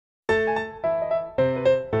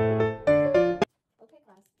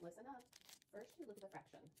the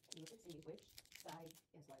fraction. You can see which side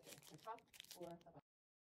is larger, the top or the bottom.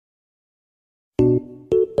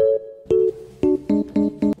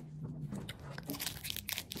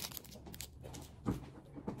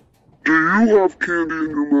 Do you have candy in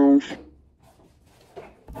your mouth?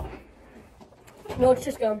 No, it's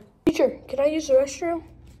just gum. Teacher, can I use the restroom?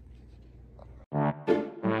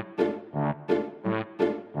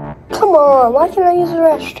 Come on, why can't I use the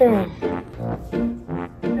restroom?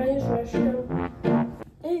 Can I use the restroom?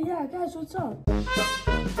 Hey, yeah, guys, what's up? You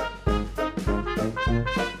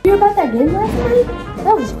hear about that game last night?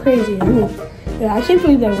 That was crazy. I mean, yeah, I can't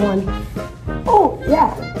believe they won. Oh,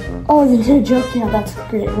 yeah. Oh, they did a joke. Yeah, that's a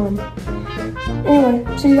great one.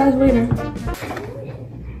 Anyway, see you guys later.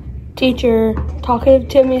 Teacher, talkative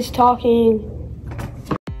Timmy's talking.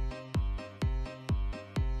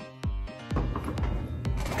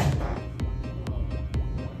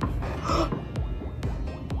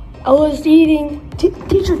 I was eating.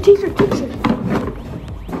 Teacher. Teacher.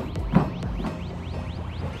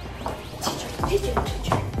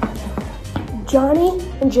 Johnny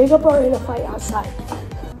and Jacob are in a fight outside.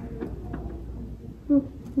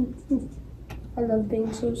 I love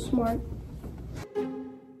being so smart.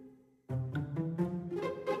 And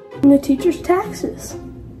the teacher's taxes.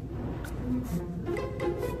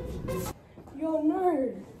 Yo,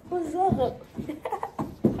 nerd. What's up?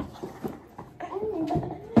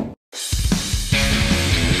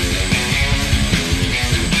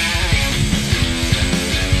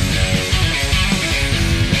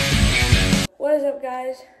 What is up,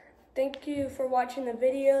 guys? Thank you for watching the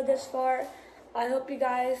video this far. I hope you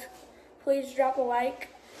guys please drop a like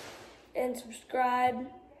and subscribe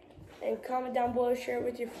and comment down below, share it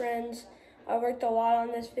with your friends. I worked a lot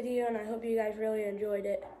on this video and I hope you guys really enjoyed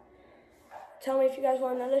it. Tell me if you guys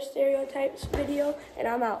want another Stereotypes video and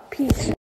I'm out. Peace.